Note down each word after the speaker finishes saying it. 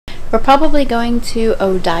We're probably going to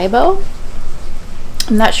Odaibo.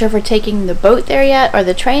 I'm not sure if we're taking the boat there yet or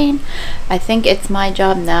the train. I think it's my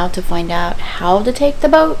job now to find out how to take the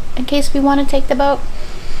boat in case we want to take the boat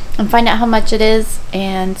and find out how much it is.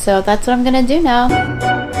 And so that's what I'm gonna do now.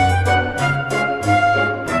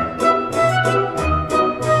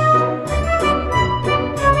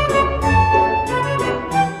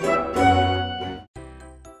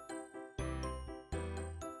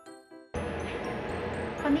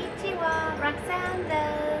 Konnichiwa, Roxanne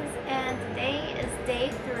does, and today is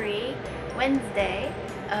day 3, Wednesday,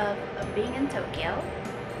 of being in Tokyo,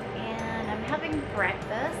 and I'm having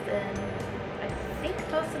breakfast, and I think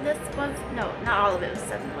most of this was, no, not all of it was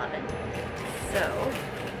 7-Eleven, so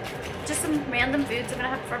just some random foods I'm gonna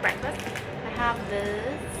have for breakfast. I have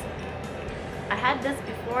this, I had this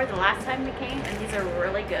before the last time we came, and these are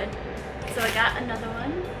really good, so I got another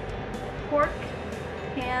one, pork,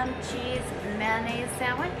 ham, cheese, mayonnaise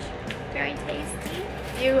sandwich. Very tasty.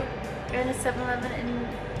 If you are in a 7-Eleven in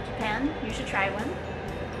Japan, you should try one.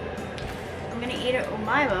 I'm going to eat an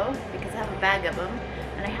Odaibo because I have a bag of them,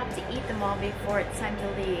 and I have to eat them all before it's time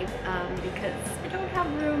to leave because I don't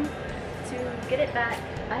have room to get it back.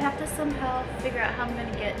 I have to somehow figure out how I'm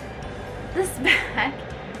going to get this back,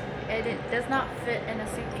 and it does not fit in a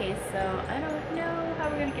suitcase, so I don't know how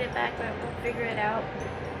we're going to get it back, but we'll figure it out.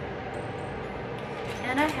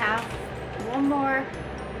 And I have one more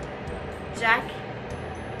Jack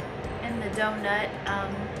in the donut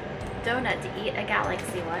to eat, a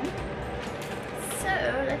galaxy one. So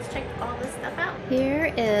let's check all this stuff out.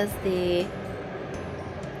 Here is the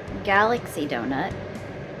galaxy donut,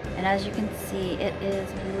 and as you can see, it is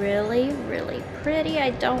really, really pretty.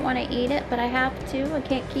 I don't want to eat it, but I have to. I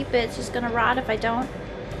can't keep it. It's just gonna rot if I don't,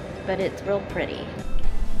 but it's real pretty.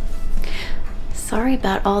 Sorry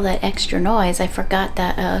about all that extra noise. I forgot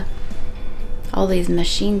that all these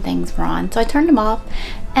machine things were on, so I turned them off,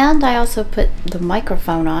 and I also put the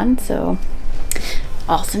microphone on, so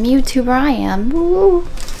awesome YouTuber I am. Woo!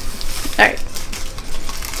 Alright,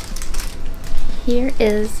 here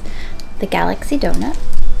is the galaxy donut.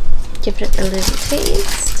 Give it a little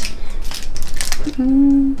taste.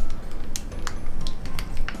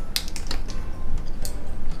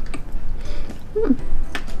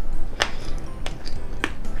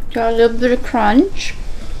 Got a little bit of crunch.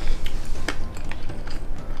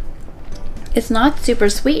 It's not super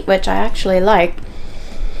sweet, which I actually like.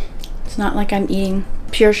 It's not like I'm eating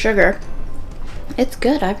pure sugar. It's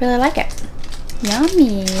good. I really like it.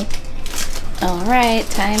 Yummy. Alright,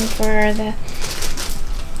 time for the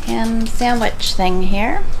ham sandwich thing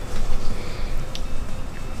here.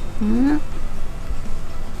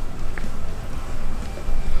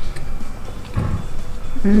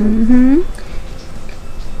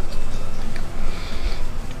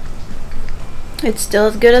 It's still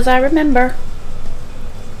as good as I remember.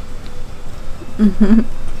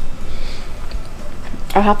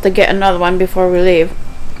 I'll have to get another one before we leave.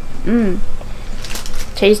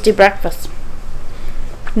 Tasty breakfast.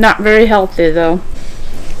 Not very healthy though.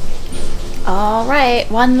 Alright,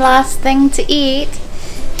 one last thing to eat.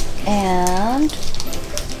 And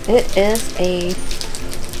it is a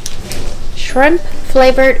shrimp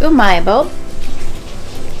flavored Odaibo.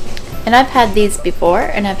 And I've had these before,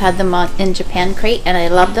 and I've had them in Japan Crate, and I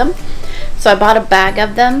love them. So I bought a bag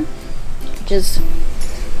of them, which is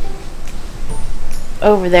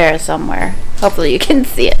over there somewhere. Hopefully you can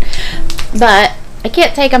see it. But I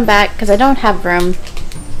can't take them back because I don't have room.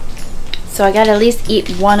 So I gotta at least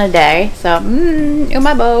eat one a day. So,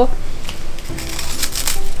 Odaibo.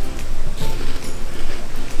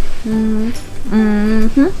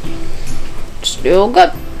 Still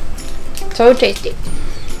good. So tasty.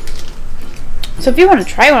 So if you want to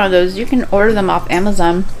try one of those, you can order them off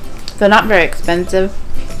Amazon. They're not very expensive.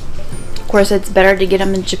 Of course, it's better to get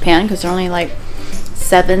them in Japan because they're only like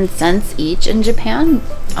 7 cents each in Japan.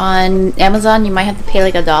 On Amazon, you might have to pay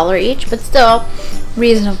like $1 each, but still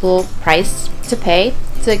reasonable price to pay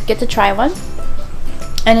to get to try one.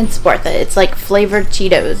 And it's worth it. It's like flavored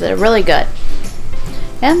Cheetos. They're really good.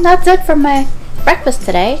 And that's it for my breakfast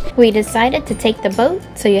today. We decided to take the boat,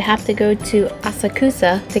 so you have to go to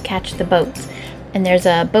Asakusa to catch the boat. And there's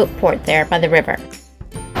a boat port there by the river.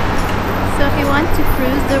 So if you want to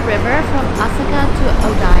cruise the river from Osaka to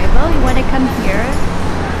Odaibo, you want to come here,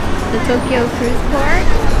 the Tokyo Cruise Port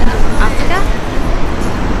in Osaka.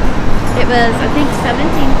 It was, I think,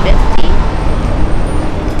 $17.50,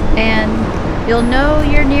 and you'll know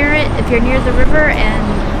you're near it if you're near the river, and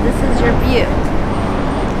this is your view.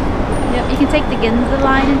 Yep, you can take the Ginza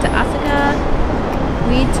line into Osaka.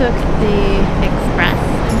 We took the express.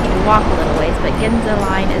 You can walk a little ways, but Ginza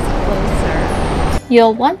line is closer.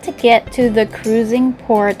 You'll want to get to the cruising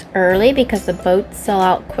port early because the boats sell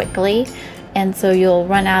out quickly, and so you'll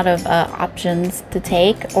run out of options to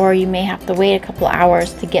take, or you may have to wait a couple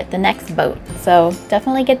hours to get the next boat. So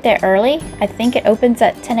definitely get there early. I think it opens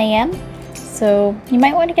at 10 a.m. so you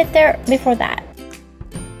might want to get there before that.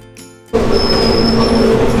 We're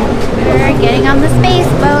getting on the space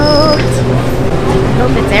boat. I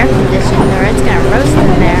hope it's air conditioned or it's gonna roast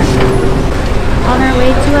in there. On our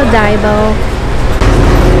way to Odaibo.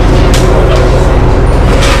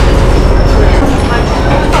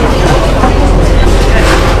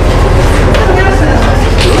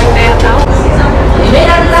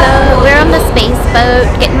 So we're on the space boat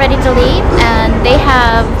getting ready to leave, and they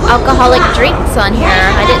have alcoholic drinks on here.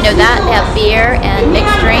 I didn't know that. They have beer and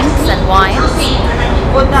mixed drinks and wines.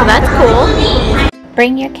 So that's cool.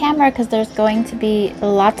 Bring your camera because there's going to be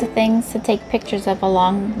lots of things to take pictures of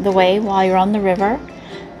along the way while you're on the river.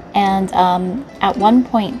 And at one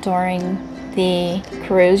point during the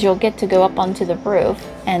cruise, you'll get to go up onto the roof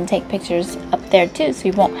and take pictures up there too, so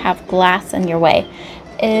you won't have glass in your way.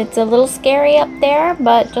 It's a little scary up there,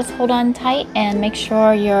 but just hold on tight and make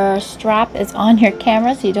sure your strap is on your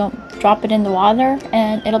camera so you don't drop it in the water,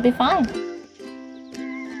 and it'll be fine.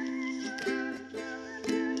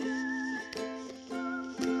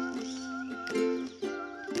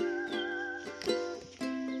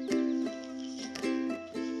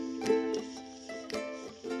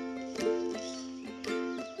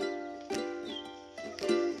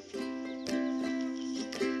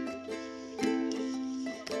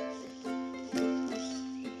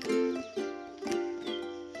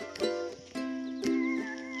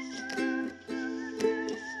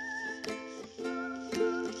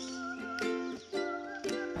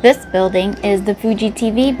 This building is the Fuji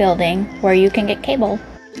TV building where you can get cable.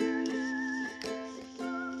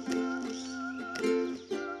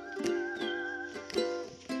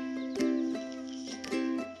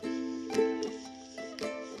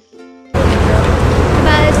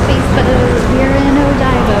 Bye, space boat. We're in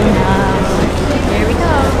Odaibo now. Here we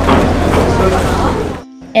go.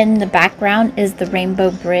 In the background is the Rainbow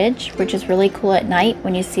Bridge, which is really cool at night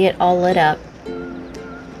when you see it all lit up.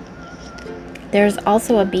 There's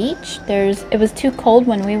also a beach. It was too cold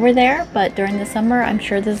when we were there, but during the summer, I'm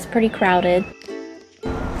sure this is pretty crowded.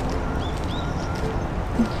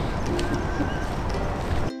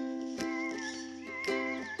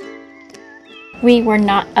 We were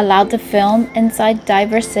not allowed to film inside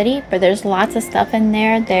Diver City, but there's lots of stuff in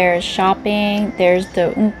there. There's shopping, there's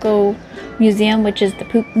the Unko Museum, which is the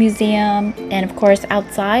poop museum, and of course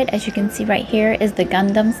outside, as you can see right here, is the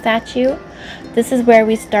Gundam statue. This is where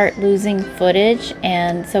we start losing footage,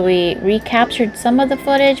 and so we recaptured some of the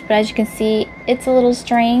footage, but as you can see, it's a little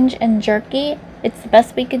strange and jerky. It's the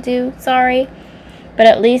best we could do, sorry, but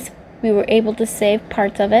at least we were able to save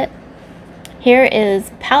parts of it. Here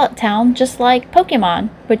is Pallet Town, just like Pokemon,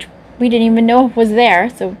 which we didn't even know was there,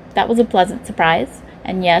 so that was a pleasant surprise.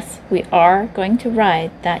 And yes, we are going to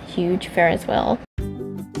ride that huge Ferris wheel.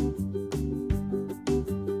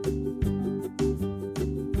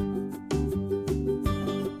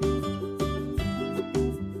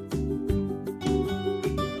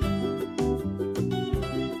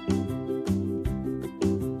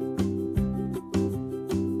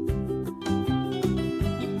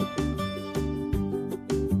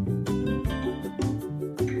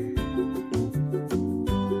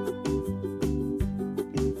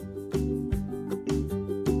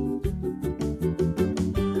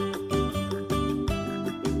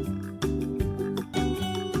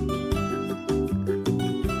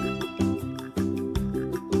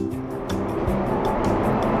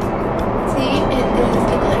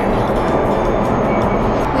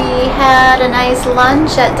 Had a nice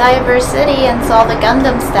lunch at Diver City and saw the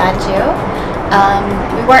Gundam statue.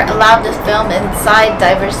 We weren't allowed to film inside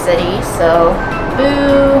Diver City, so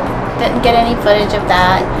boo, didn't get any footage of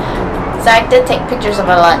that. Zach did take pictures of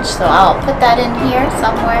our lunch, so I'll put that in here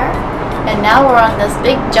somewhere. And now we're on this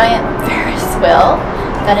big giant Ferris wheel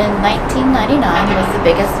that in 1999 was the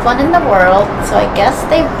biggest one in the world, so I guess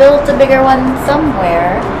they built a bigger one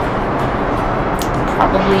somewhere.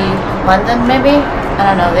 Probably London, maybe? I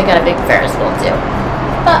don't know, they got a big Ferris wheel too.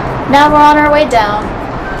 But now we're on our way down,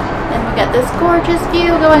 and we got this gorgeous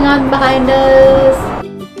view going on behind us.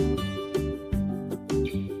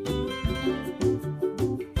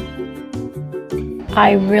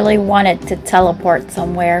 I really wanted to teleport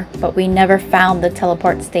somewhere, but we never found the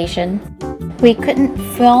teleport station. We couldn't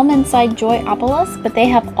film inside Joyopolis, but they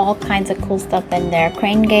have all kinds of cool stuff in there.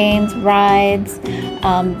 Crane games, rides,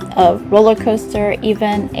 a roller coaster,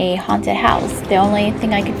 even a haunted house. The only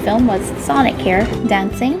thing I could film was Sonic here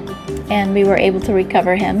dancing. and we were able to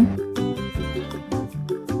recover him.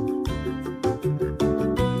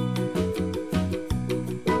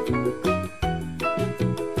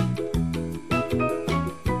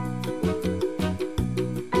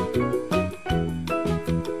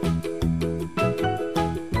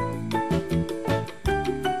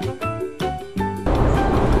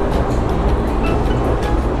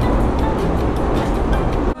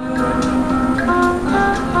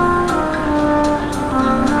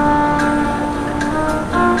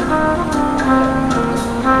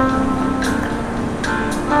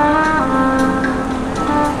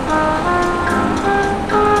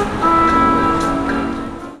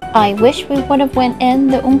 I wish we would have went in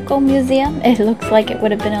the Unko Museum. It looks like it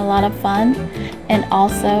would have been a lot of fun. And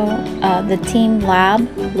also, the team lab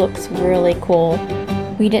looks really cool.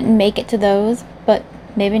 We didn't make it to those, but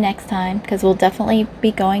maybe next time, because we'll definitely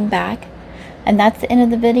be going back. And that's the end of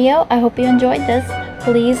the video. I hope you enjoyed this.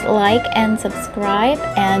 Please like and subscribe,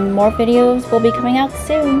 and more videos will be coming out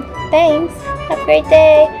soon. Thanks. Have a great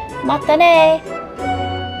day. Mata ne.